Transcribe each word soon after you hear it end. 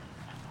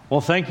Well,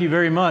 thank you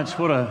very much.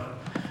 What a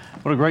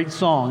great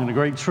song and a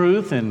great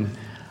truth. And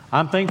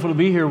I'm thankful to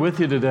be here with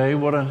you today.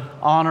 What an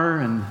honor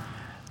and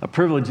a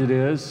privilege it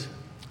is.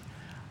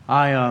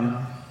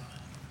 I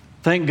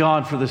thank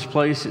God for this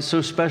place. It's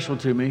so special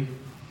to me.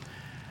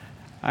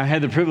 I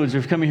had the privilege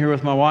of coming here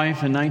with my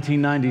wife in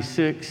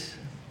 1996.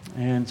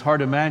 And it's hard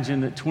to imagine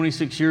that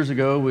 26 years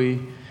ago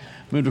we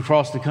moved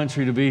across the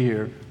country to be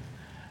here.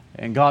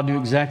 And God knew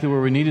exactly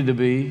where we needed to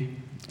be.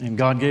 And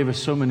God gave us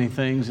so many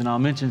things, and I'll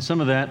mention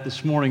some of that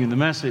this morning in the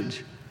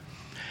message.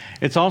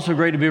 It's also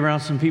great to be around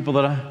some people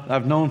that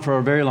I've known for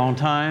a very long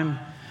time.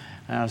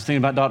 I was thinking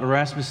about Dr.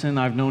 Rasmussen.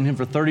 I've known him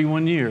for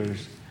 31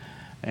 years,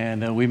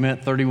 and we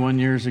met 31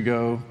 years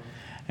ago,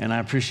 and I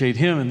appreciate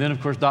him. And then, of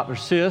course, Dr.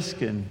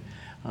 Sisk,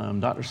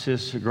 and Dr.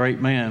 Sisk is a great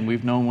man.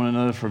 We've known one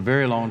another for a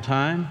very long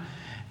time,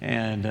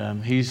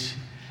 and he's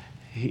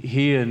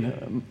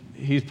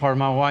part of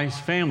my wife's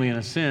family in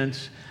a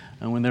sense,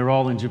 when they were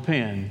all in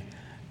Japan.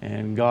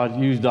 And God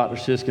used Dr.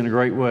 Sisk in a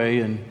great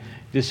way and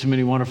did so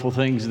many wonderful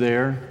things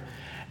there.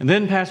 And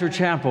then Pastor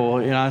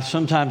Chappell,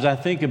 sometimes I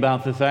think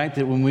about the fact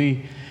that when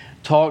we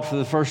talked for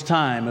the first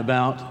time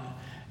about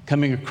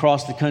coming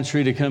across the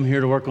country to come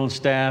here to work on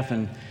staff,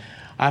 and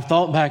I've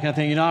thought back and I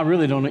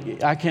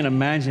think, I can't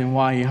imagine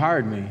why he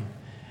hired me.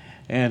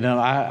 And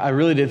I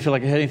really didn't feel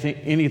like I had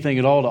anything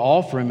at all to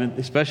offer him,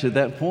 especially at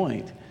that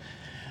point.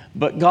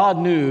 But God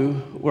knew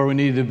where we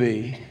needed to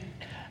be.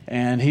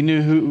 And he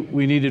knew who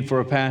we needed for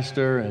a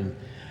pastor,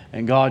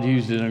 and God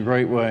used it in a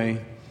great way.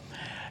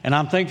 And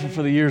I'm thankful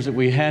for the years that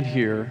we had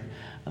here,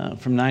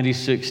 from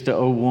 96 to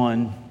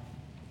 01.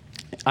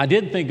 I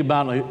did think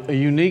about a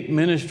unique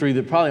ministry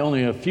that probably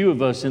only a few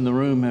of us in the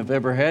room have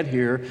ever had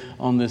here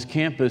on this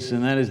campus,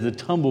 and that is the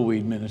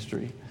tumbleweed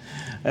ministry.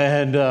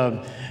 And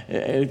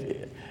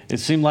it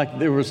seemed like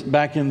there was,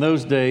 back in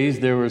those days,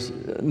 there was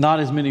not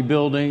as many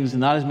buildings,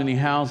 not as many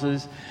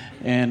houses.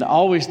 And I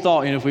always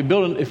thought, if we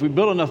build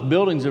enough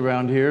buildings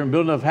around here and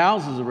build enough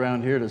houses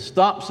around here to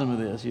stop some of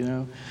this,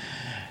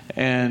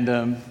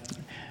 And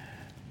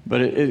but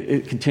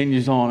it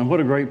continues on, and what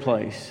a great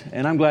place.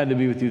 And I'm glad to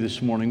be with you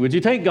this morning. Would you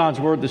take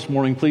God's word this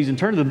morning, please, and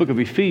turn to the book of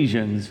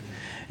Ephesians.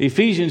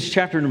 Ephesians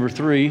chapter number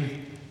 3.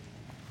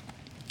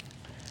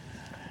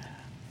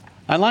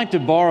 I'd like to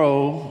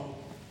borrow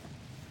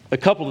a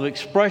couple of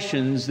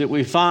expressions that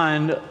we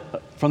find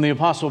from the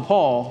Apostle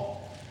Paul.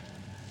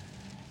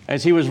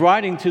 As he was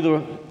writing to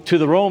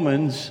the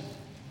Romans,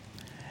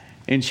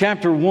 in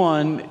chapter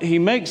 1, he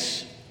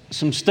makes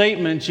some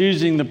statements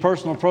using the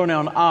personal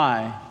pronoun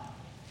I.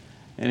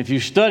 And if you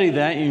study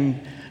that, you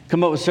can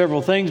come up with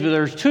several things, but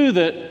there's two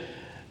that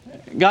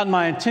got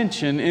my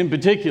attention in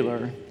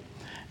particular.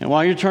 And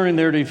while you're turning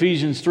there to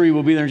Ephesians 3,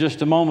 we'll be there in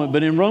just a moment.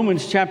 But in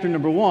Romans chapter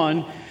number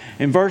 1,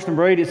 in verse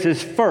number 8, it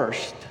says,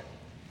 "First,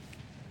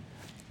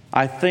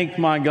 I thank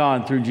my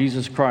God through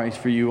Jesus Christ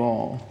for you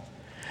all,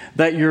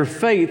 that your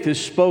faith is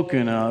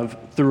spoken of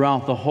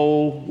throughout the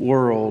whole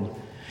world."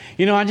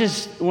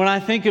 When I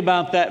think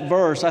about that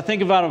verse, I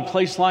think about a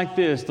place like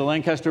this, the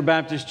Lancaster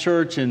Baptist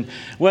Church and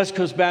West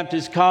Coast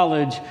Baptist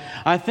College.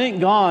 I thank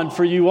God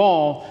for you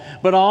all,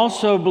 but I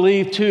also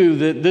believe too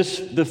that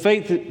the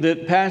faith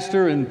that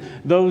Pastor and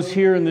those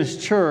here in this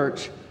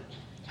church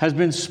has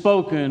been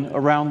spoken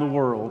around the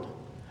world.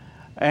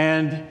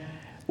 And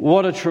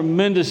what a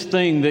tremendous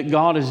thing that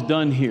God has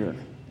done here.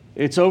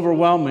 It's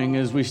overwhelming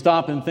as we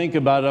stop and think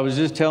about it. I was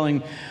just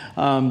telling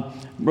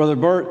Brother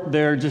Bert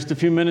there just a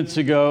few minutes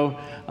ago,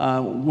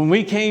 when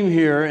we came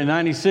here in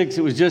 96,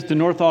 it was just the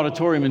North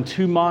Auditorium and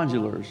 2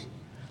 modulars.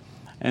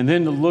 And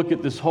then to look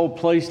at this whole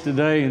place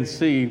today and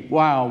see,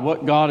 wow,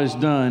 what God has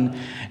done.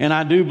 And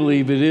I do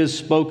believe it is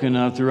spoken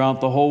of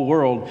throughout the whole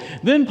world.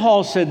 Then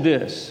Paul said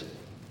this,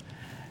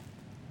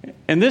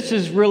 and this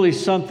is really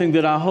something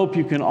that I hope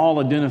you can all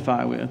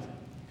identify with.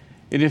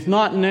 And if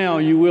not now,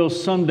 you will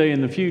someday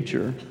in the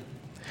future.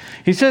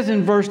 He says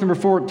in verse number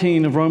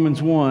 14 of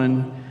Romans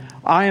 1,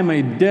 "I am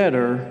a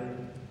debtor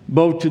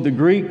both to the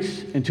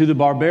Greeks and to the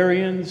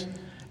barbarians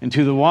and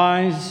to the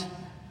wise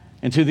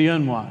and to the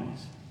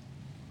unwise."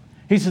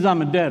 He says,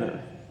 I'm a debtor.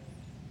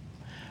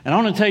 And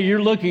I want to tell you,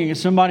 you're looking at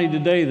somebody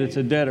today that's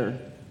a debtor.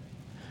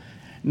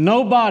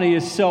 Nobody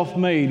is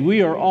self-made.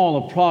 We are all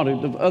a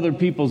product of other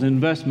people's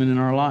investment in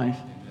our life.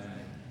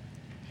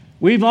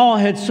 We've all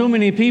had so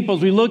many people,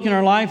 as we look in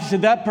our life and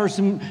said, that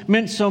person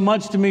meant so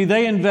much to me.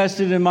 They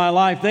invested in my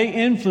life. They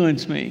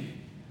influenced me.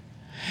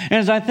 And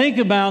as I think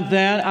about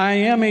that, I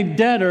am a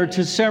debtor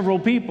to several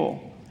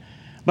people.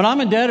 But I'm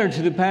a debtor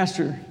to the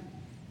pastor.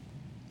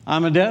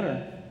 I'm a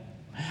debtor.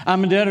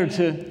 I'm a debtor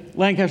to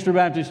Lancaster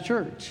Baptist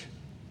Church.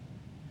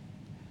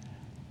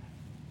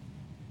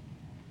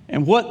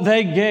 And what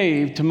they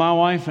gave to my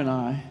wife and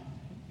I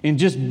in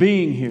just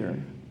being here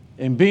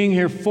and being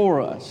here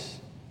for us.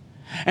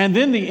 And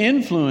then the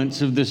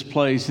influence of this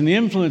place and the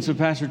influence of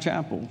Pastor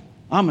Chappell.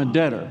 I'm a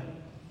debtor.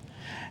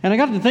 And I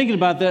got to thinking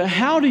about that.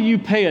 How do you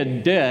pay a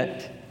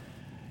debt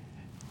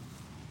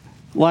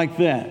like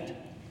that?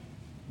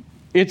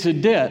 It's a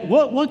debt.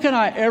 What can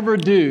I ever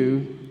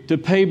do to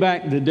pay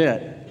back the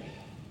debt?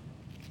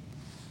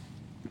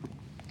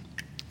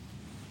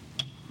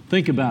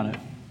 Think about it.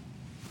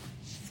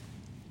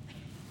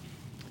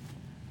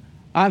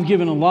 I've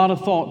given a lot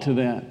of thought to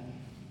that.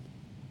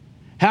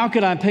 How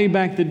could I pay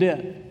back the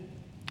debt?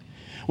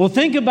 Well,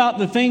 think about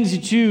the things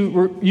that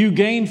you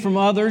gained from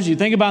others. You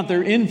think about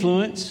their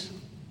influence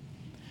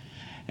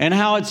and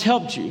how it's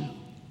helped you.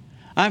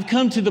 I've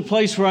come to the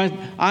place where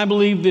I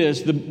believe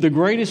this. The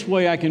greatest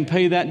way I can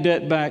pay that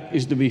debt back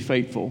is to be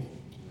faithful.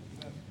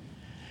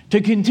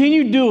 To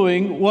continue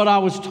doing what I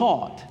was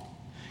taught.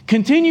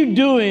 Continue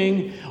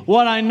doing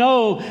what I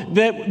know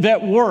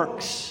that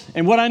works.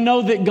 And what I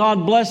know that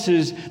God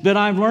blesses, that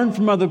I've learned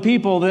from other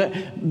people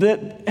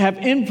that have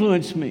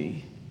influenced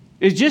me.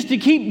 Is just to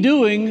keep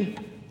doing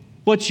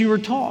what you were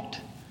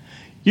taught.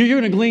 You're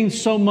going to glean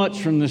so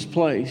much from this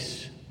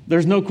place.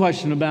 There's no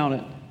question about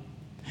it.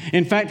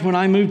 In fact, when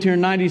I moved here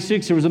in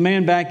 96, there was a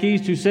man back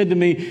east who said to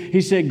me, he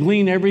said,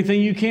 glean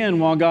everything you can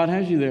while God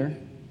has you there.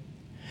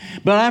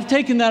 But I've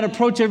taken that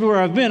approach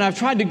everywhere I've been. I've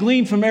tried to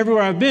glean from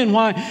everywhere I've been.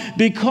 Why?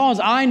 Because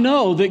I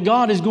know that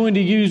God is going to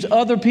use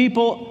other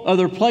people,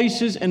 other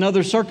places, and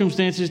other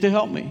circumstances to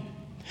help me.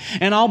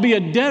 And I'll be a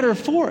debtor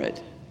for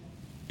it.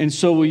 And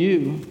so will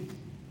you.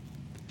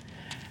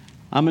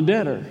 I'm a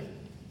debtor.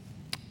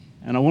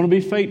 And I want to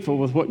be faithful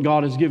with what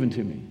God has given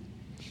to me.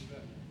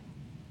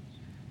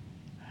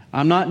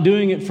 I'm not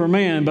doing it for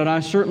man, but I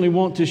certainly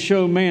want to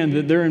show man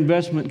that their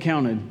investment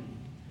counted.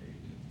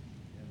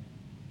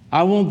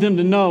 I want them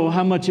to know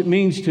how much it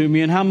means to me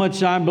and how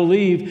much I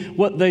believe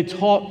what they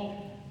taught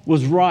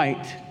was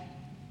right.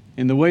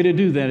 And the way to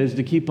do that is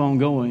to keep on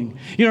going.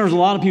 You know, there's a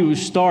lot of people who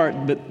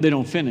start, but they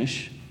don't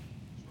finish.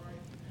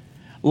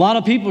 A lot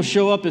of people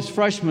show up as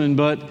freshmen,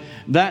 but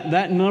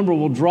that number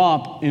will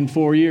drop in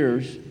 4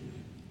 years.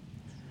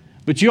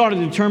 But you ought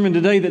to determine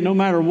today that no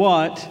matter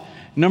what,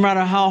 no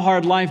matter how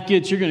hard life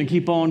gets, you're going to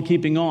keep on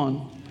keeping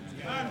on.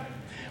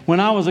 When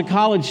I was a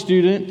college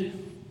student,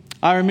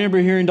 I remember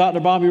hearing Dr.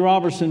 Bobby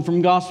Robertson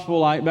from Gospel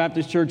Light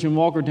Baptist Church in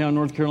Walkertown,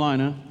 North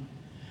Carolina.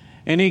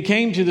 And he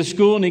came to the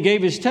school and he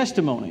gave his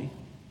testimony.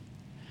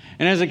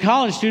 And as a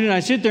college student, I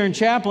sit there in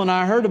chapel and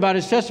I heard about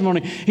his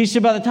testimony. He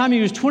said by the time he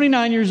was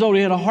 29 years old,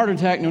 he had a heart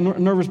attack and a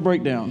nervous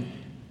breakdown.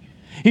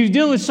 He was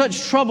dealing with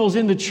such troubles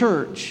in the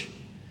church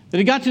that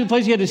he got to the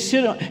place he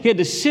had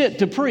to sit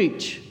to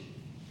preach.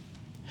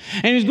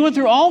 And he was going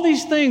through all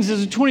these things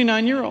as a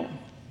 29-year-old.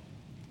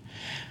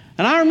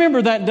 And I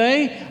remember that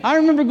day, I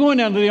remember going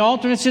down to the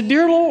altar and I said,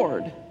 Dear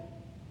Lord,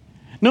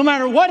 no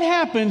matter what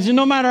happens and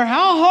no matter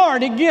how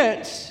hard it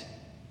gets,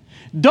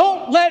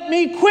 don't let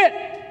me quit.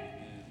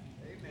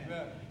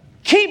 Amen.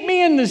 Keep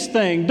me in this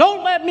thing.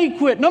 Don't let me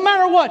quit. No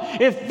matter what.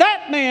 If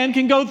that man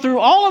can go through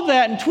all of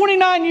that in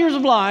 29 years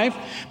of life,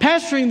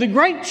 pastoring the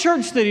great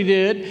church that he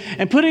did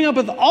and putting up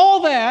with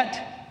all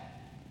that,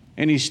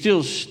 and he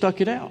still stuck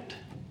it out.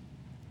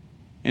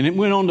 And it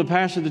went on to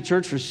pastor the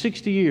church for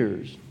 60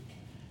 years.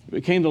 It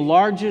became the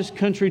largest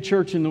country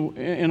church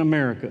in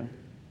America.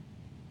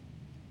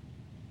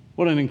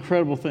 What an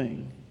incredible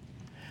thing.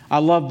 I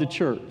love the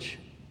church.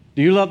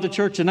 Do you love the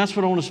church? And that's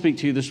what I want to speak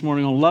to you this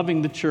morning on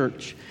loving the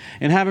church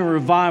and having a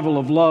revival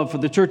of love for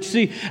the church.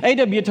 See,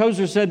 A.W.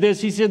 Tozer said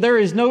this. He said, there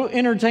is no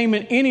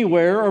entertainment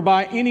anywhere or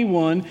by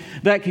anyone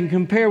that can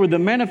compare with the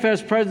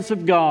manifest presence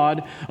of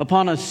God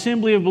upon an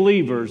assembly of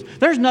believers.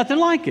 There's nothing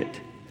like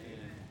it.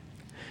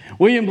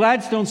 William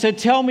Gladstone said,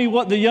 tell me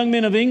what the young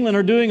men of England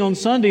are doing on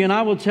Sunday, and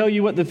I will tell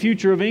you what the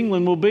future of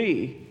England will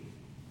be.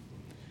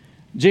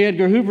 J.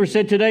 Edgar Hoover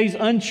said, today's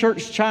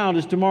unchurched child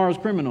is tomorrow's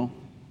criminal.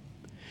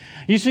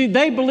 You see,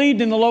 they believed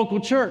in the local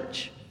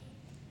church.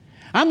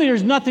 I mean,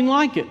 there's nothing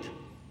like it.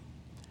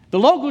 The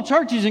local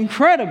church is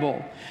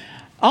incredible.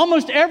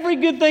 Almost every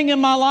good thing in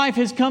my life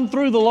has come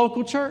through the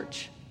local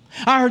church.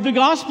 I heard the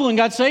gospel and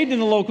got saved in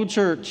the local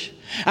church.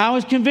 I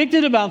was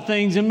convicted about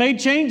things and made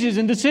changes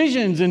and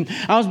decisions, and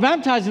I was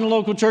baptized in the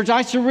local church.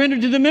 I surrendered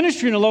to the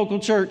ministry in the local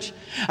church.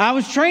 I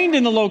was trained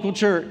in the local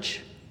church.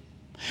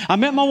 I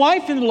met my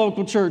wife in the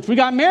local church. We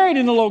got married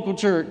in the local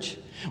church.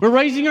 We're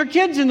raising our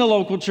kids in the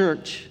local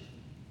church.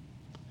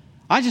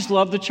 I just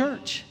love the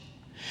church.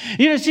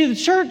 You know, see, the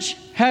church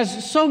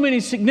has so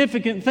many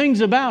significant things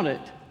about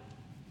it.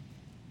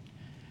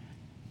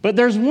 But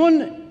there's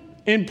one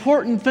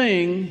important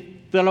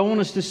thing that I want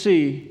us to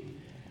see.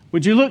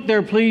 Would you look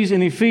there, please,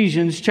 in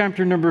Ephesians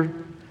chapter number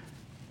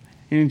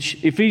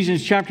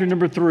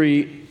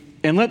 3,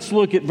 and let's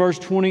look at verse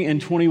 20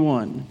 and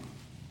 21.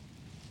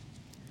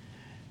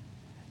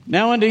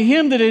 Now unto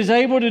him that is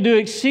able to do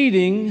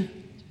exceeding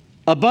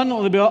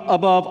abundantly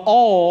above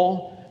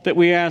all that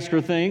we ask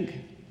or think,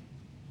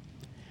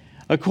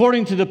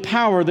 according to the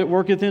power that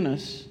worketh in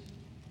us.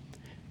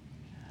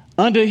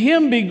 Unto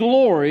him be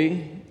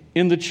glory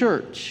in the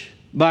church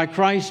by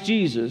Christ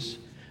Jesus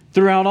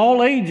throughout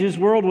all ages,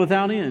 world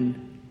without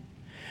end.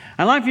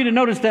 I'd like for you to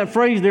notice that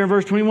phrase there in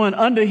verse 21.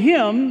 Unto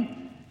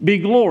him be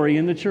glory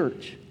in the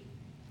church.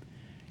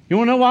 You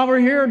want to know why we're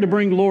here? To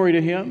bring glory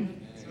to him.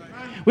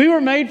 We were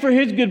made for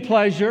his good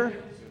pleasure.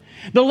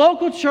 The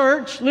local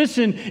church,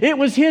 listen, it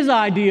was his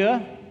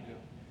idea.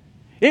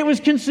 It was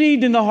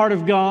conceived in the heart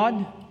of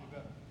God.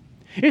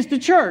 It's the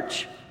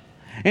church.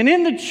 And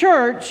in the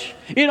church,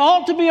 it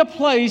ought to be a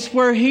place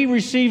where He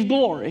receives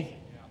glory.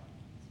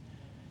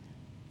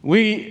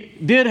 We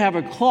did have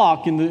a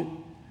clock in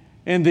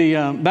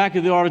the back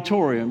of the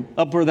auditorium,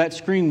 up where that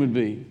screen would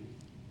be.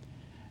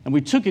 And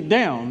we took it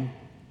down,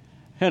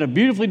 had a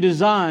beautifully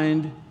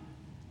designed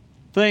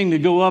thing to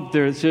go up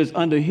there that says,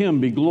 "Unto Him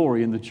be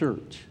glory in the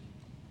church."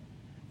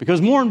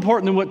 Because more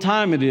important than what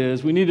time it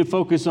is, we need to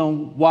focus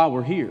on why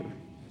we're here.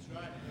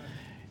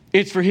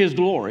 It's for His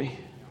glory.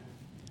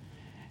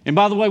 And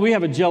by the way, we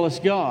have a jealous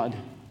God.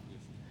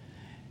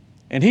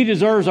 And He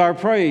deserves our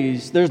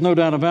praise. There's no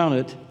doubt about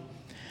it.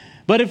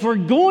 But if we're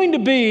going to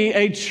be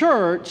a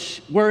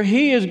church where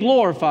He is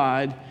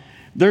glorified,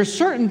 there's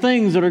certain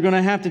things that are going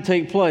to have to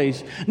take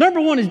place. Number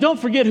one is, don't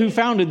forget who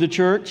founded the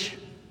church.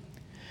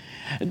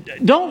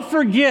 Don't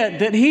forget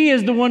that He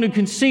is the one who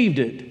conceived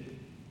it.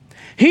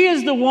 He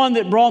is the one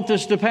that brought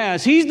this to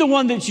pass. He's the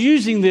one that's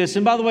using this.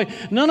 And by the way,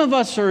 none of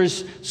us are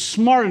as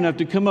smart enough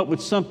to come up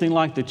with something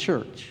like the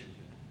church.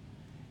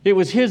 It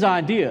was His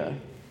idea.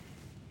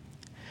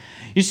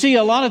 You see,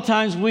 a lot of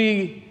times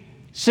we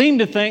seem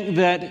to think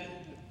that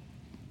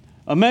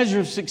a measure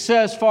of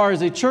success as far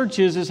as a church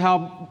is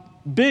how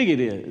big it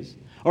is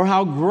or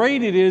how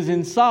great it is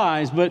in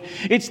size. But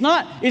it's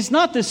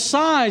not the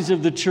size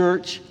of the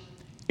church,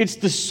 it's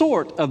the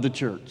sort of the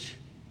church.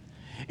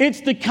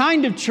 It's the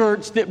kind of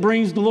church that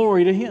brings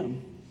glory to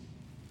Him.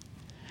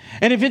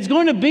 And if it's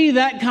going to be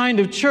that kind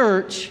of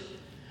church,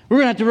 we're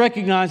going to have to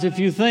recognize a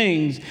few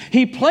things.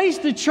 He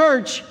placed the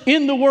church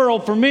in the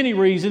world for many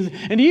reasons.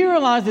 And do you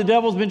realize the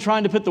devil's been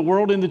trying to put the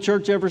world in the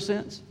church ever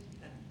since?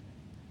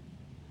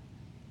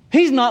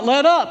 He's not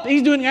let up.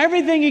 He's doing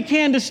everything he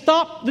can to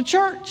stop the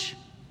church.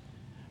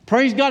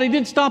 Praise God, he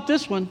didn't stop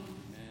this one.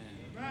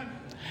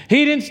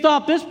 He didn't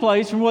stop this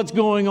place from what's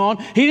going on.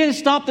 He didn't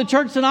stop the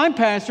church that I'm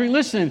pastoring.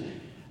 Listen,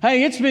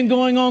 hey, it's been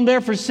going on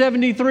there for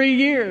 73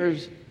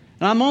 years.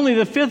 And I'm only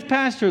the 5th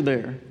pastor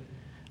there.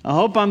 I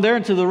hope I'm there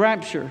until the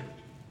rapture.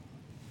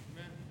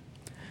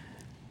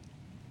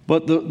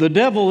 But the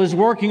devil is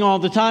working all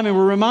the time. And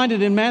we're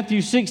reminded in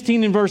Matthew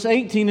 16 and verse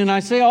 18, "And I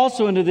say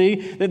also unto thee,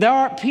 that thou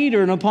art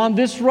Peter, and upon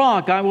this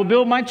rock I will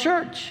build my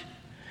church.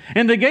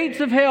 And the gates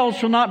of hell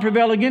shall not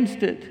prevail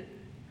against it."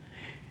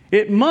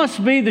 It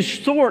must be the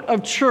sort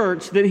of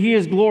church that He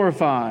is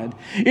glorified.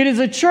 It is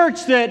a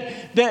church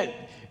that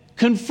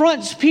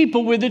confronts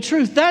people with the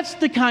truth. That's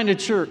the kind of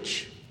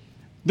church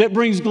that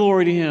brings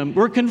glory to Him.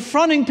 We're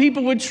confronting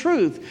people with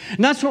truth.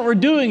 And that's what we're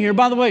doing here.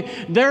 By the way,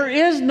 there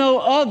is no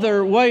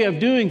other way of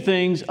doing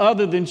things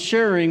other than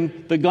sharing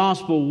the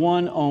gospel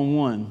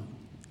one-on-one.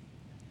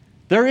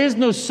 There is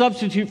no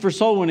substitute for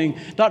soul winning.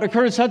 Dr.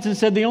 Curtis Hudson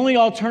said the only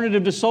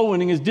alternative to soul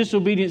winning is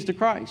disobedience to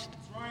Christ.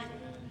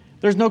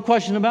 There's no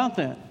question about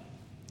that.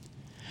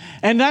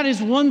 And that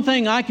is one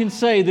thing I can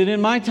say, that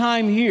in my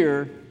time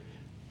here,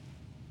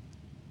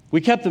 we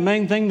kept the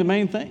main thing the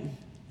main thing.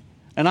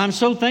 And I'm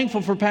so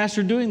thankful for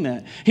Pastor doing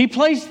that. He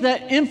placed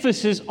that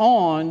emphasis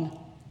on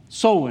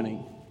soul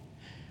winning.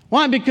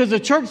 Why? Because a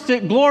church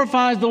that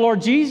glorifies the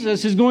Lord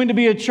Jesus is going to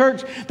be a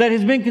church that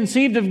has been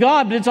conceived of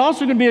God, but it's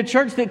also going to be a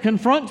church that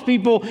confronts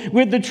people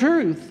with the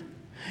truth.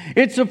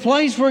 It's a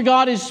place where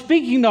God is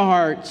speaking to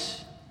hearts.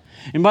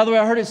 And by the way,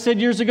 I heard it said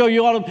years ago,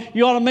 you ought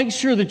to make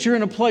sure that you're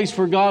in a place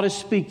where God is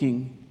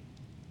speaking.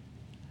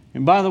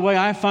 And by the way,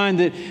 I find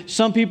that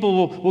some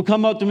people will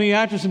come up to me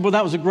after and say, "Well,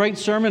 that was a great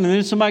sermon." And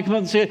then somebody come up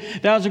and say,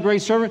 "That was a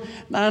great sermon."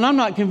 And I'm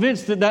not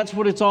convinced that that's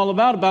what it's all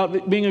about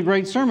it being a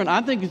great sermon. I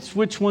think it's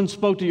which one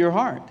spoke to your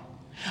heart.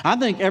 I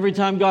think every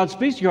time God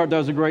speaks to your heart, that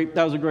was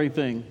a great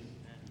thing.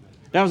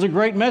 That was a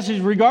great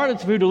message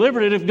regardless of who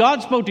delivered it. If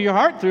God spoke to your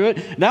heart through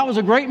it, that was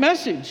a great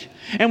message.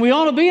 And we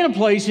ought to be in a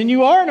place, and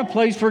you are in a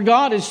place where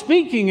God is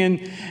speaking.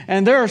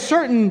 And there are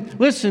certain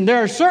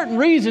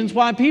reasons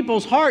why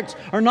people's hearts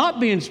are not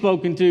being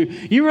spoken to.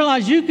 You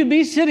realize you could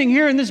be sitting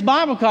here in this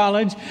Bible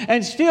college,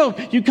 and still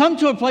you come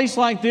to a place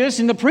like this,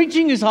 and the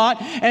preaching is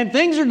hot, and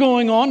things are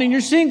going on, and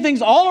you're seeing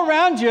things all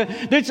around you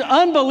that's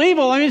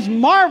unbelievable. I mean, it's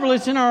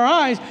marvelous in our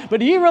eyes.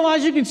 But do you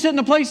realize you can sit in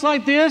a place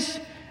like this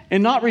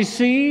and not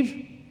receive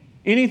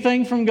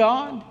anything from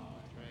God?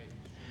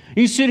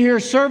 You sit here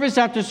service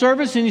after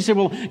service and you say,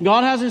 "Well,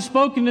 God hasn't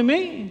spoken to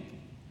me."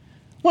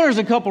 Well, there's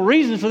a couple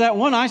reasons for that.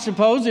 One, I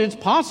suppose it's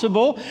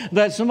possible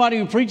that somebody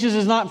who preaches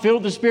is not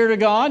filled with the Spirit of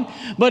God,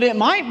 but it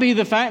might be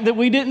the fact that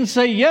we didn't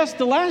say yes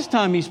the last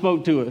time He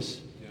spoke to us.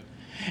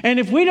 And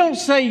if we don't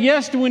say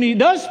yes to when He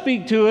does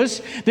speak to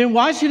us, then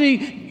why should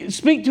He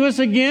speak to us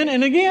again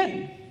and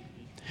again?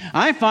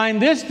 I find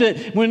this,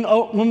 that when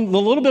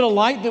the little bit of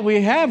light that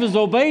we have is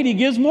obeyed, He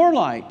gives more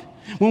light.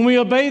 When we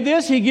obey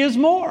this, He gives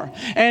more.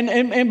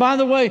 And by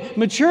the way,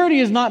 maturity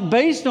is not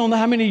based on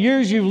how many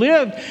years you've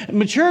lived.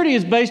 Maturity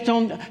is based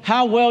on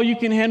how well you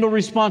can handle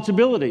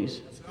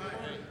responsibilities.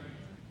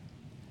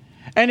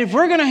 And if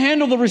we're going to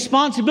handle the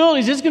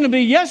responsibilities, it's going to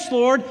be, "Yes,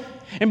 Lord."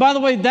 And by the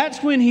way,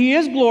 that's when He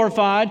is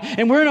glorified,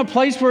 and we're in a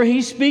place where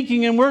He's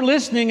speaking, and we're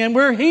listening, and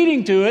we're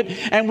heeding to it,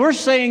 and we're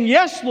saying,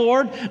 "Yes,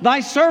 Lord,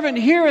 thy servant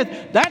heareth."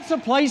 That's a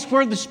place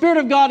where the Spirit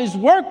of God is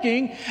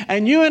working,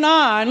 and you and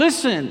I,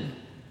 listen,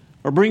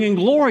 or bringing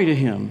glory to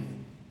Him.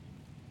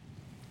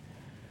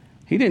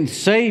 He didn't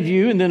save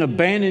you and then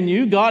abandon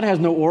you. God has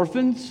no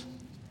orphans.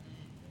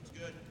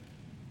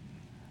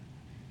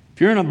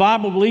 If you're in a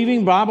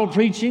Bible-believing,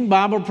 Bible-preaching,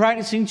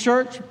 Bible-practicing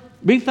church,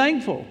 be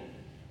thankful.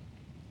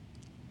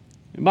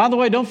 And by the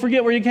way, don't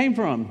forget where you came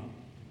from.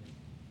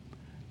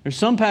 There's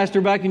some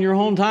pastor back in your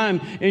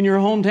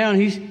hometown,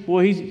 he's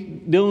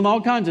dealing with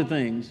all kinds of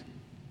things.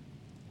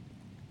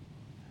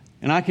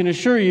 And I can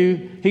assure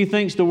you, he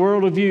thinks the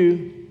world of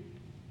you.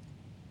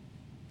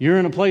 You're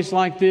in a place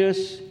like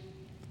this.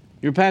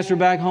 Your pastor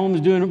back home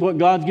is doing what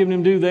God's given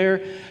him to do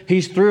there.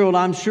 He's thrilled,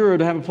 I'm sure,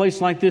 to have a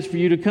place like this for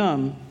you to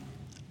come.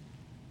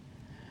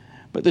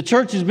 But the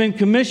church has been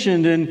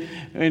commissioned,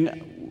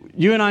 and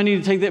you and I need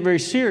to take that very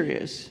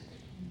serious.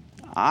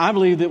 I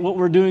believe that what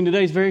we're doing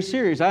today is very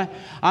serious. I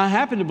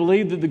happen to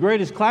believe that the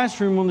greatest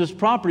classroom on this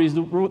property is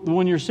the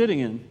one you're sitting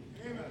in.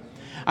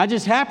 I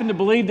just happen to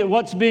believe that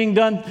what's being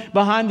done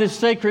behind this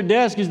sacred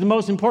desk is the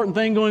most important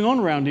thing going on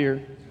around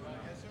here.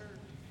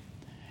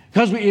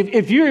 Because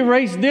if you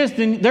erase this,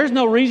 then there's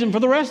no reason for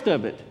the rest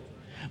of it.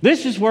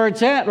 This is where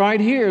it's at right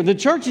here. The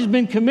church has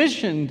been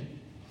commissioned.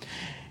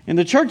 And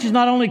the church is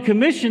not only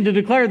commissioned to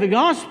declare the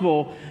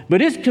gospel,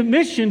 but it's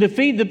commissioned to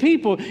feed the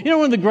people. You know,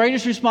 one of the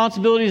greatest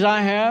responsibilities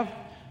I have,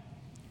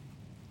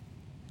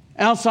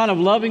 outside of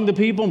loving the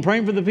people and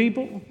praying for the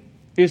people,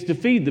 is to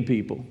feed the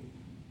people.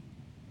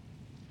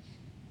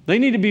 They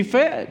need to be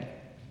fed.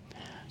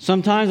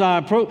 Sometimes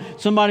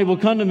somebody will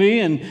come to me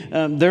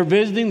and they're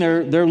visiting,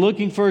 they're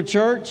looking for a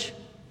church.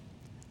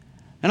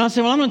 And I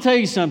say, well, I'm going to tell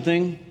you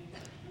something.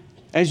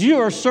 As you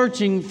are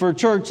searching for a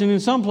church, and in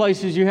some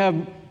places you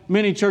have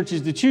many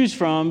churches to choose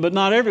from, but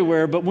not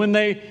everywhere. But when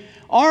they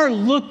are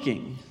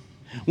looking,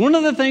 one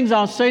of the things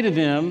I'll say to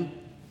them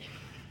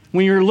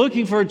when you're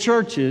looking for a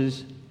church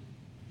is,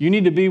 you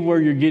need to be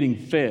where you're getting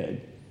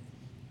fed.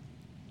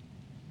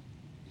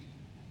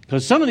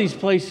 Because some of these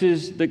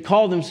places that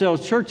call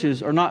themselves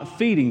churches are not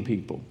feeding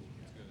people.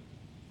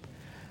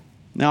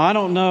 Now, I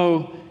don't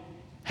know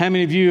how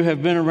many of you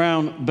have been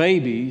around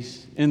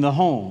babies in the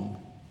home.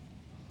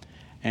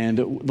 And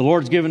the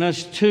Lord's given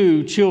us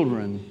 2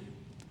 children.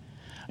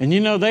 And you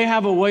know, they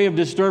have a way of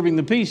disturbing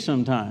the peace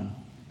sometimes.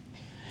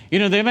 You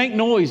know, they make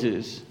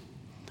noises.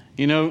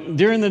 You know,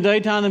 during the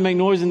daytime they make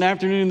noises, in the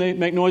afternoon they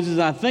make noises.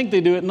 I think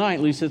they do at night,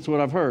 at least that's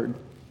what I've heard.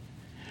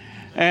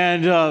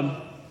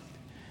 And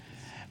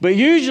but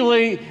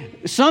usually,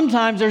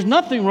 sometimes there's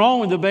nothing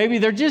wrong with the baby.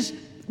 They're just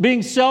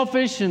being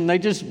selfish and they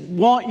just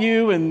want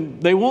you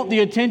and they want the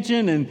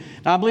attention. And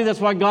I believe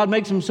that's why God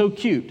makes them so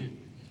cute.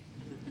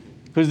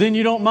 Because then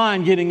you don't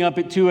mind getting up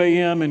at 2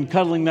 a.m. and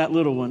cuddling that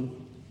little one.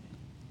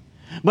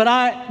 But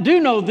I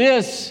do know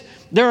this.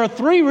 There are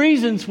 3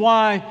 reasons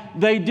why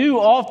they do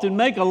often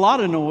make a lot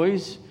of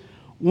noise.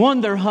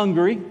 1, they're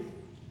hungry.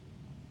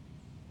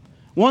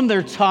 1,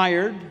 they're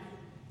tired.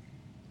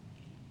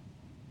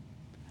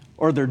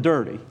 Or they're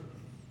dirty.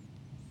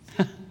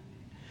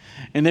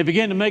 And they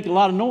begin to make a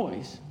lot of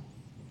noise.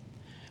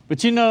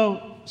 But you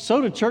know,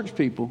 so do church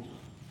people.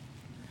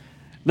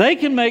 They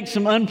can make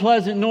some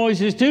unpleasant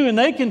noises too, and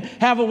they can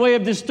have a way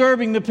of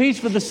disturbing the peace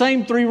for the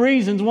same 3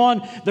 reasons.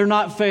 1, they're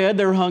not fed,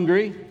 they're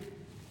hungry.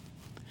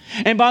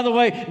 And by the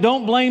way,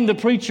 don't blame the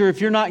preacher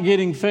if you're not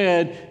getting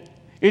fed.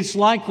 It's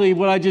likely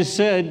what I just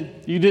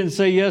said, you didn't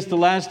say yes the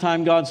last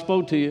time God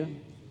spoke to you.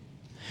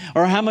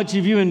 Or how much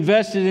have you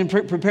invested in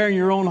preparing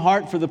your own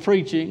heart for the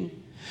preaching?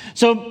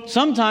 So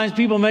sometimes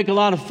people make a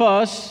lot of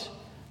fuss,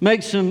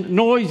 make some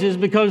noises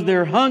because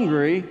they're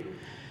hungry.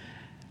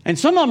 And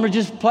some of them are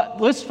just,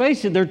 let's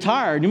face it, they're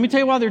tired. Let me tell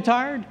you why they're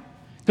tired.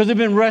 Because they've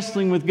been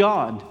wrestling with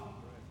God.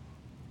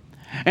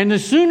 And the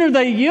sooner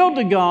they yield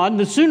to God,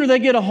 the sooner they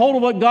get a hold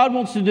of what God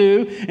wants to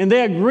do, and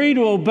they agree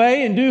to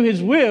obey and do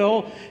His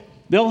will,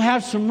 they'll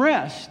have some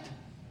rest.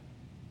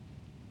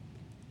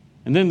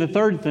 And then the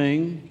third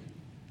thing,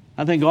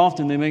 I think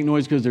often they make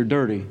noise because they're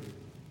dirty.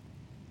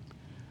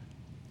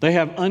 They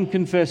have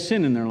unconfessed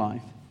sin in their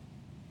life.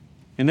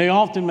 And they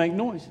often make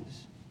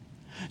noises.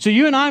 So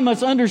you and I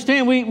must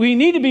understand we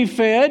need to be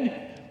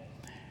fed.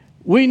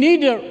 We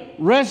need to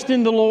rest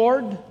in the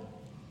Lord.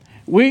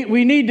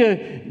 We need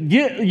to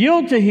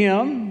yield to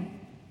Him.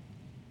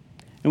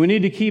 And we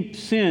need to keep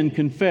sin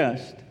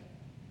confessed.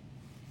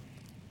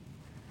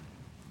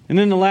 And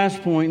then the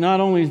last point,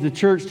 not only is the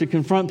church to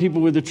confront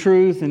people with the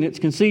truth, and it's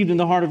conceived in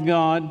the heart of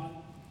God,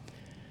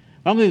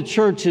 I believe the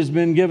church has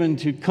been given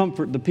to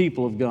comfort the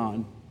people of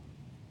God.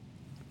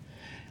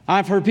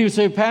 I've heard people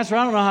say, Pastor,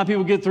 I don't know how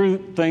people get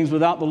through things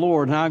without the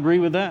Lord, and I agree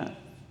with that. And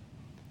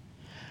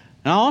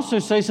I also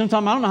say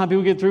sometimes I don't know how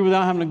people get through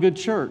without having a good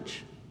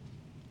church.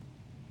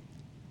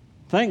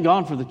 Thank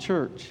God for the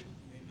church.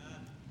 Amen.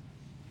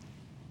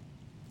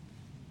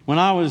 When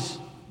I was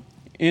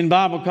in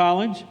Bible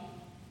college,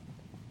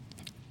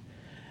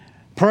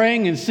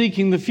 praying and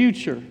seeking the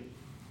future,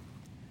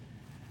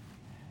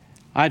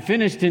 I'd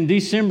finished in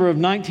December of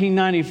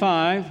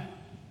 1995.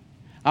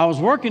 I was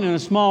working in a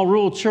small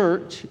rural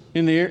church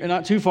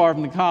not too far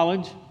from the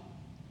college.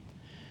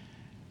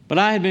 But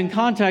I had been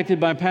contacted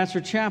by Pastor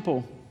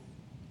Chappell.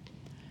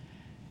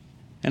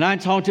 And I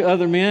talked to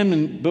other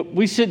men, but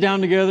we sit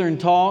down together and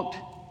talked.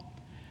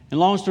 And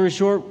long story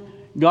short,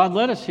 God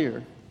led us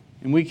here.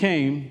 And we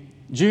came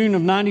June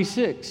of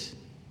 96.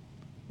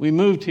 We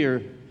moved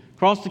here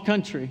across the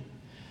country.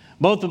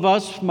 Both of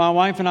us, my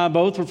wife and I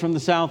both, were from the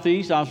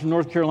Southeast. I was from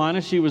North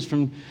Carolina. She was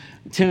from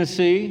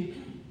Tennessee.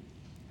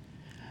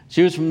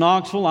 She was from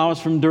Knoxville. I was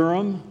from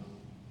Durham.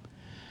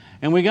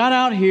 And we got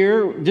out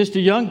here, just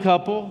a young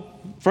couple,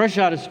 fresh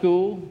out of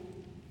school.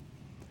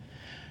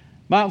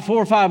 About 4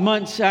 or 5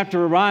 months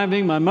after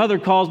arriving, my mother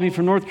calls me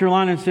from North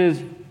Carolina and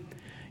says,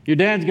 "Your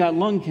dad's got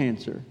lung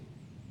cancer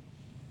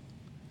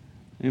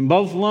in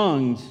both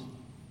lungs."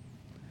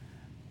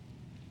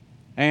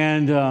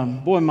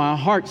 And boy, my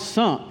heart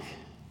sunk.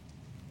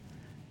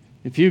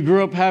 If you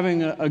grew up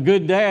having a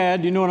good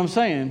dad, you know what I'm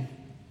saying.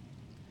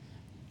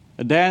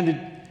 A dad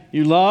that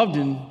you loved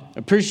and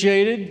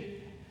appreciated.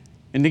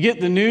 And to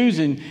get the news,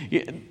 and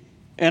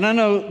I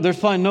know there's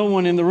probably no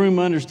one in the room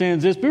who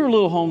understands this, but we were a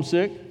little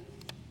homesick.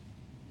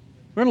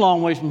 We're a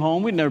long ways from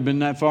home. We'd never been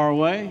that far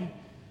away.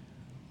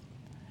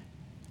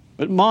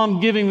 But Mom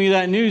giving me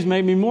that news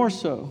made me more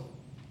so.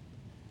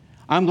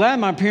 I'm glad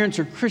my parents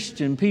are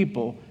Christian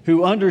people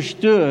who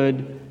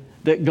understood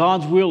that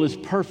God's will is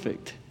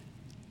perfect.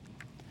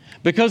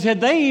 Because had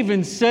they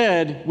even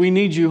said, "We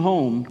need you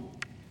home,"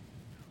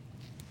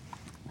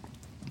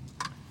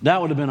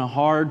 that would have been a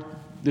hard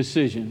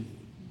decision.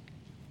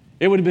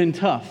 It would have been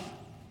tough.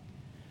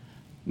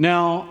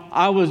 Now,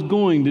 I was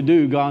going to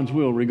do God's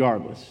will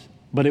regardless,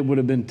 but it would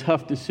have been a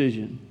tough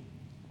decision.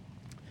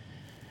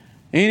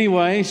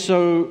 Anyway,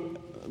 so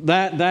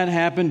that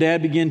happened.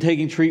 Dad began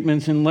taking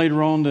treatments, and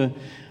later on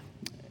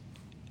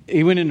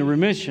he went into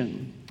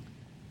remission.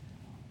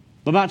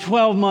 About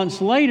 12 months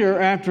later,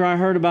 after I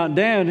heard about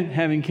Dad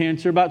having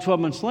cancer, about 12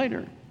 months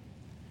later,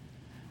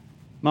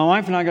 my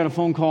wife and I got a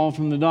phone call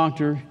from the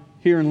doctor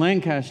here in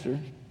Lancaster.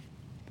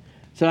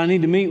 Said, "I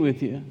need to meet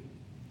with you.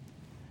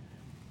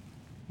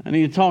 I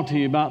need to talk to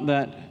you about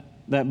that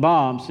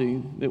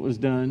biopsy that was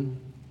done."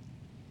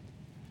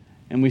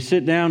 And we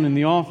sit down in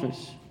the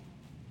office.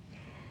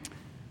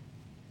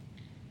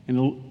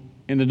 And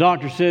the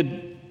doctor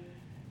said,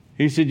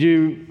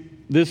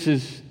 this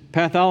is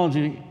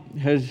pathology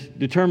has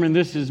determined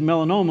this is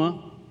melanoma,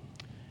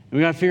 and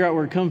we got to figure out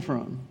where it come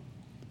from.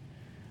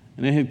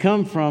 And it had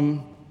come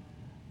from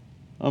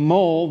a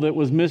mole that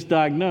was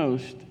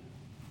misdiagnosed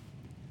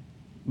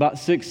about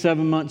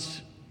 6-7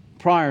 months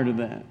prior to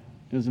that.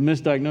 It was a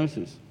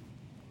misdiagnosis.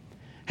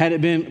 Had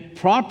it been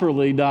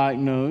properly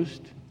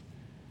diagnosed,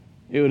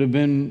 it would have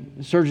been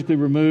surgically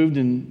removed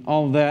and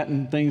all of that,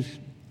 and things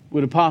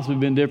would have possibly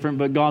been different,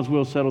 but God's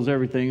will settles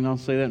everything, and I'll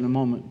say that in a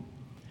moment.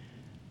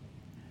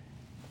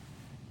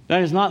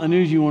 That is not the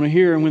news you want to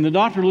hear. And when the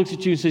doctor looks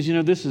at you and says,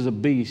 "This is a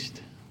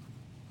beast,"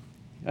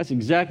 that's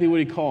exactly what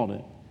he called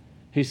it.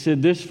 He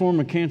said, "This form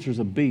of cancer is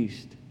a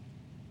beast."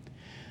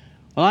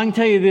 Well, I can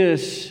tell you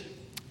this.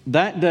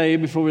 That day,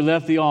 before we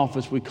left the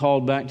office, we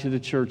called back to the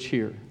church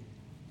here.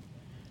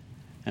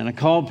 And I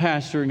called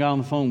Pastor and got on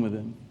the phone with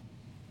him.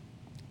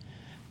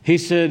 He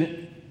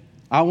said,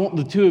 "I want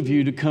the two of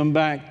you to come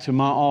back to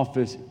my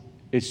office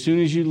as soon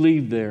as you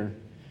leave there.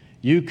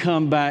 You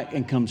come back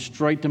and come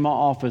straight to my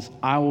office.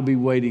 I will be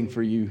waiting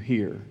for you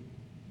here."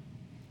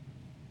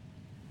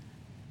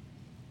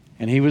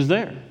 And he was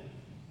there.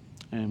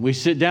 And we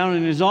sit down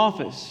in his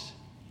office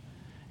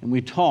and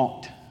we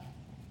talked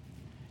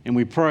and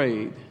we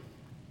prayed.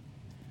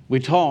 We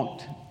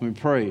talked and we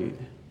prayed.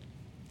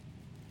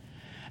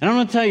 And I'm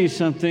going to tell you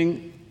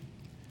something.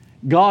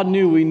 God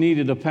knew we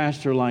needed a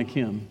pastor like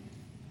him.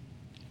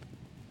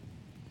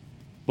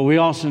 But we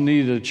also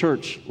needed a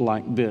church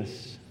like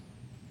this.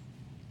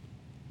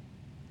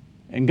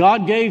 And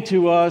God gave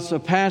to us a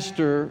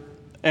pastor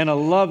and a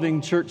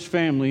loving church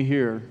family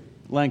here,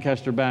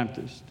 Lancaster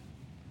Baptist.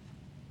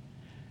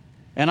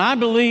 And I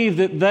believe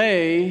that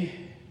they,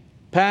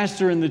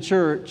 pastor and the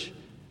church,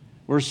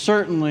 were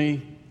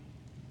certainly,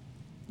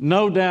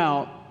 no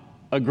doubt,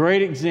 a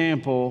great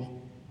example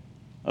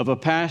of a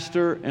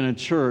pastor and a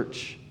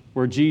church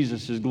where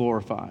Jesus is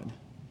glorified.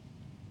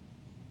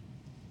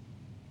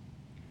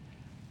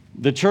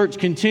 The church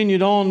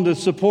continued on to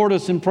support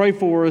us and pray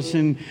for us,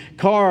 and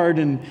card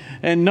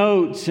and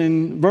notes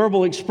and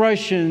verbal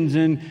expressions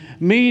and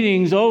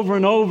meetings over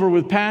and over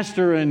with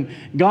pastor. And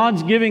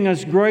God's giving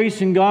us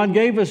grace, and God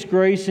gave us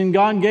grace, and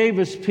God gave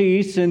us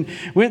peace, and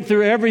went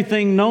through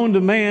everything known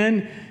to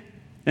man.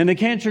 And the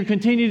cancer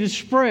continued to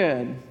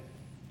spread.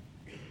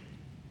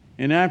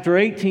 And after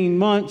 18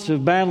 months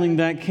of battling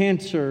that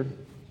cancer,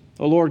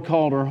 the Lord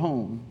called her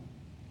home.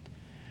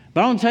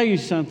 But I want to tell you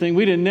something.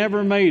 We'd have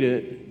never made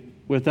it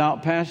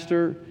without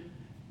pastor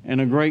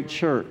and a great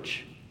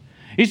church.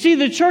 You see,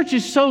 the church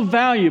is so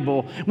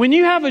valuable. When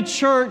you have a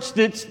church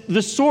that's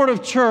the sort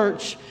of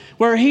church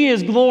where He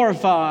is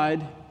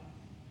glorified,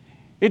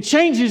 it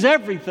changes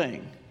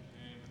everything.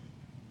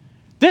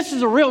 This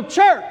is a real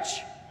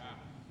church,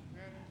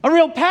 a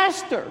real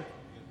pastor.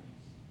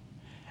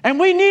 And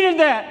we needed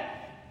that.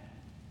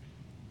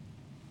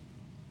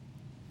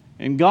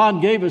 And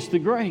God gave us the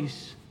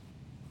grace.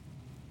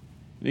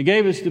 He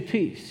gave us the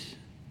peace.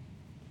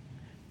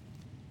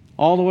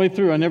 All the way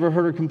through, I never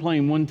heard her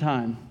complain one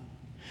time.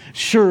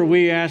 Sure,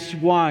 we asked,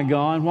 why,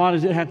 God? Why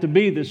does it have to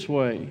be this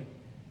way?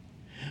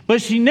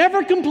 But she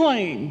never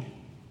complained.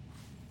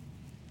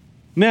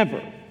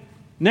 Never.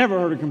 Never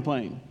heard her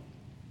complain.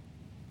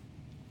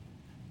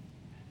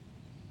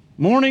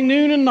 Morning,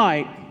 noon, and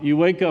night, you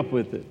wake up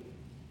with it.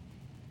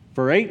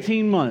 For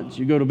 18 months,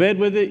 you go to bed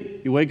with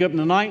it, you wake up in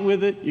the night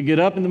with it, you get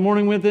up in the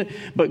morning with it,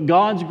 but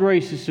God's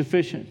grace is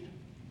sufficient.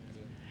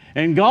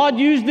 And God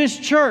used this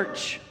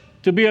church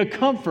to be a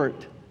comfort.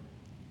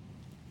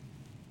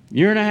 A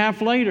year and a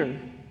half later,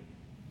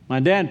 my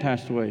dad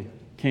passed away,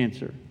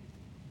 cancer.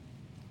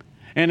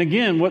 And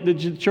again, what did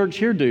the church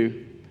here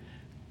do?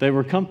 They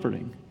were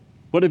comforting.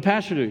 What did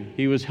Pastor do?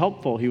 He was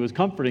helpful, he was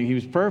comforting, he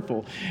was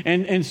prayerful.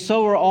 And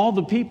so are all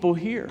the people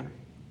here.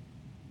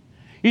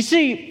 You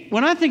see,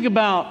 when I think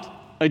about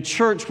a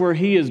church where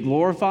He is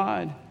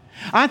glorified,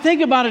 I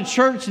think about a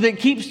church that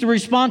keeps the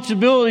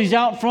responsibilities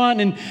out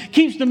front and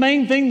keeps the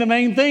main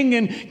thing,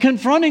 and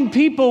confronting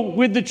people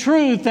with the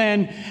truth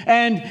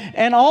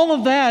and all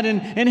of that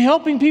and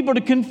helping people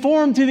to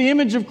conform to the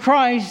image of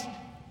Christ,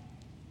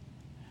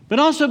 but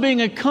also being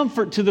a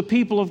comfort to the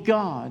people of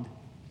God.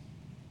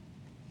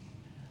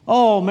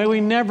 Oh, may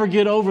we never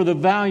get over the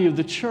value of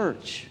the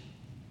church.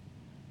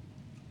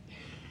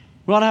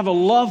 We ought to have a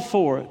love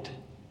for it.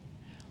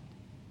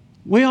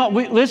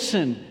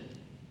 Listen,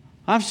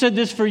 I've said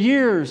this for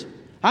years.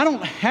 I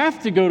don't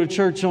have to go to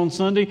church on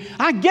Sunday.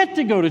 I get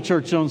to go to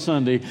church on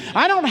Sunday.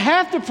 I don't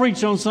have to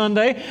preach on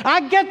Sunday.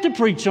 I get to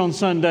preach on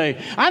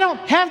Sunday. I don't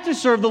have to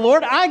serve the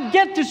Lord. I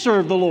get to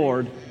serve the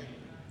Lord.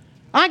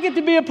 I get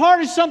to be a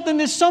part of something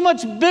that's so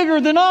much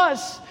bigger than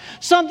us.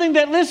 Something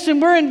that, listen,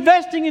 we're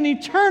investing in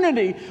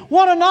eternity.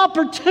 What an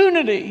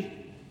opportunity.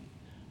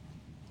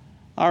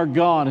 Our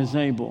God is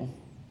able.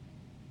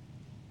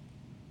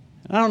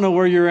 I don't know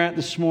where you're at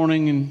this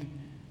morning in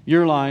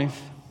your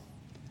life,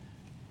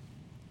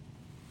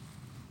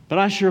 but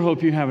I sure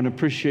hope you have an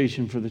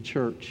appreciation for the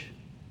church.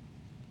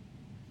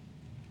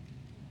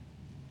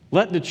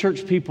 Let the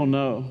church people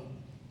know.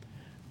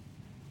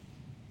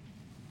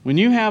 When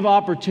you have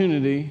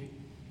opportunity,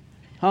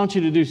 I want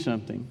you to do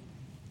something.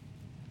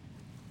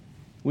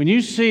 When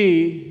you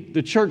see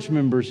the church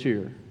members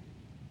here,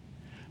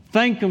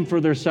 thank them for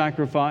their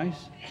sacrifice.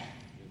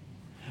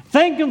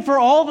 Thank them for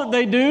all that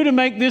they do to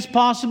make this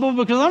possible,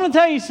 because I'm going to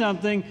tell you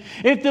something.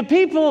 If the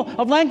people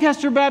of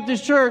Lancaster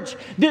Baptist Church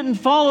didn't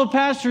follow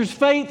Pastor's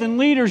faith and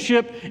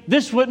leadership,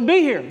 this wouldn't be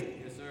here.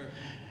 Yes, sir.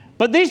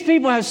 But these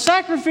people have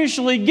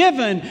sacrificially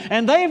given,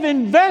 and they've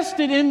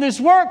invested in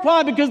this work.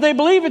 Why? Because they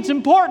believe it's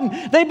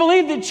important. They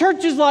believe that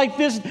churches like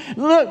this,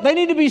 look, they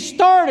need to be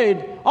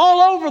started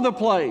all over the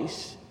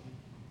place.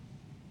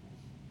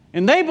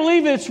 And they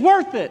believe it's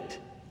worth it.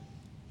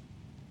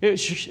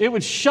 It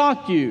would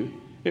shock you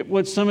at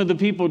what some of the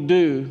people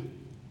do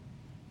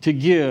to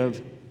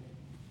give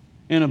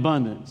in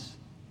abundance.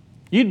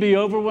 You'd be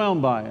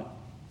overwhelmed by it,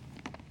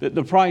 that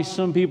the price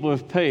some people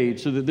have paid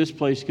so that this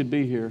place could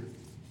be here.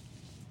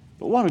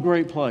 But what a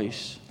great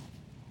place.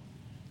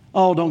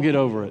 Oh, don't get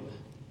over it.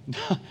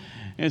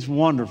 It's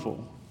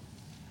wonderful.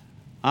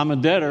 I'm a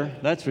debtor,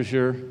 that's for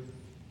sure,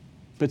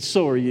 but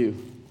so are you.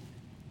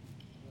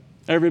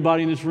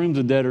 Everybody in this room is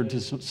a debtor to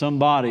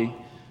somebody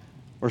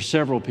or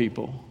several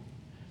people.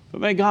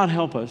 But may God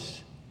help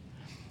us.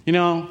 You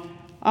know,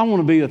 I want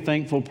to be a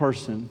thankful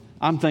person.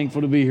 I'm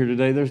thankful to be here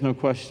today. There's no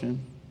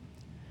question.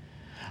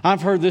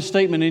 I've heard this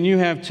statement, and you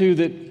have too,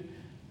 that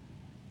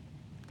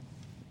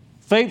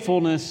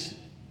faithfulness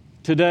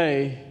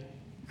today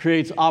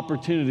creates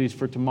opportunities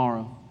for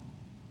tomorrow.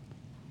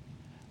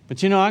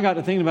 But you know, I got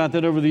to thinking about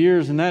that over the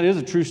years, and that is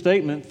a true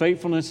statement.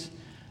 Faithfulness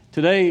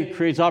today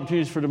creates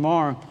opportunities for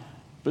tomorrow,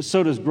 but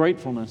so does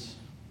gratefulness.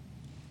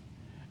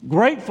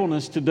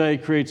 Gratefulness today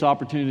creates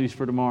opportunities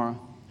for tomorrow.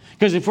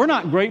 Because if we're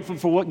not grateful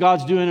for what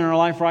God's doing in our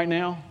life right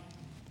now,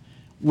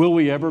 will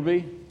we ever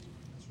be?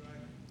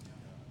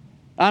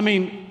 I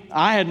mean,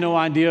 I had no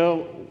idea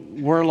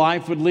where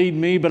life would lead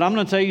me, but I'm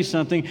going to tell you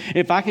something.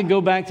 If I could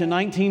go back to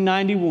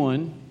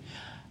 1991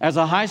 as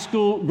a high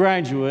school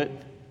graduate,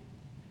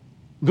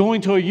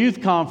 going to a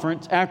youth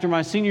conference after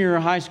my senior year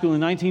of high school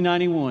in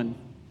 1991,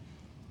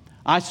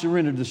 I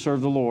surrendered to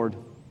serve the Lord.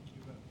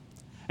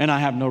 And I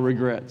have no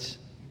regrets.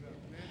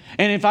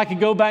 And if I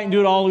could go back and do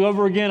it all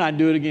over again, I'd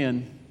do it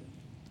again.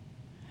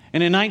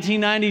 And in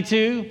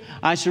 1992,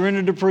 I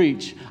surrendered to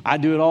preach.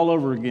 I'd do it all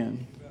over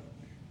again.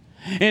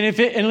 And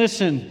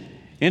listen,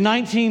 in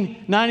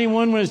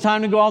 1991, when it's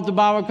time to go off to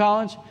Bible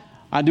college,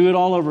 I do it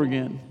all over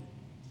again.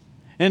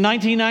 In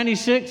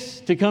 1996,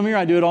 to come here,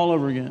 I do it all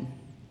over again.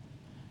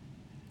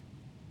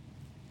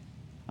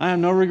 I have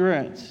no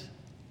regrets.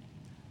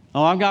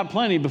 Oh, I've got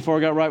plenty before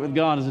I got right with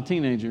God as a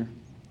teenager.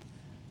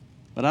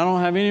 But I don't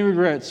have any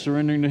regrets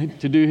surrendering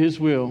to do His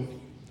will.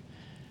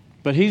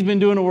 But He's been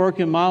doing a work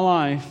in my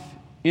life,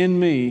 in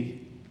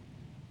me,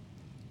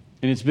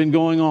 and it's been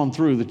going on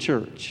through the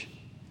church.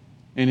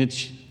 And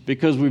it's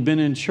because we've been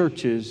in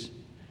churches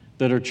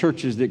that are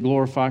churches that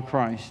glorify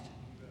Christ.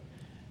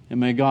 And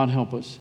may God help us.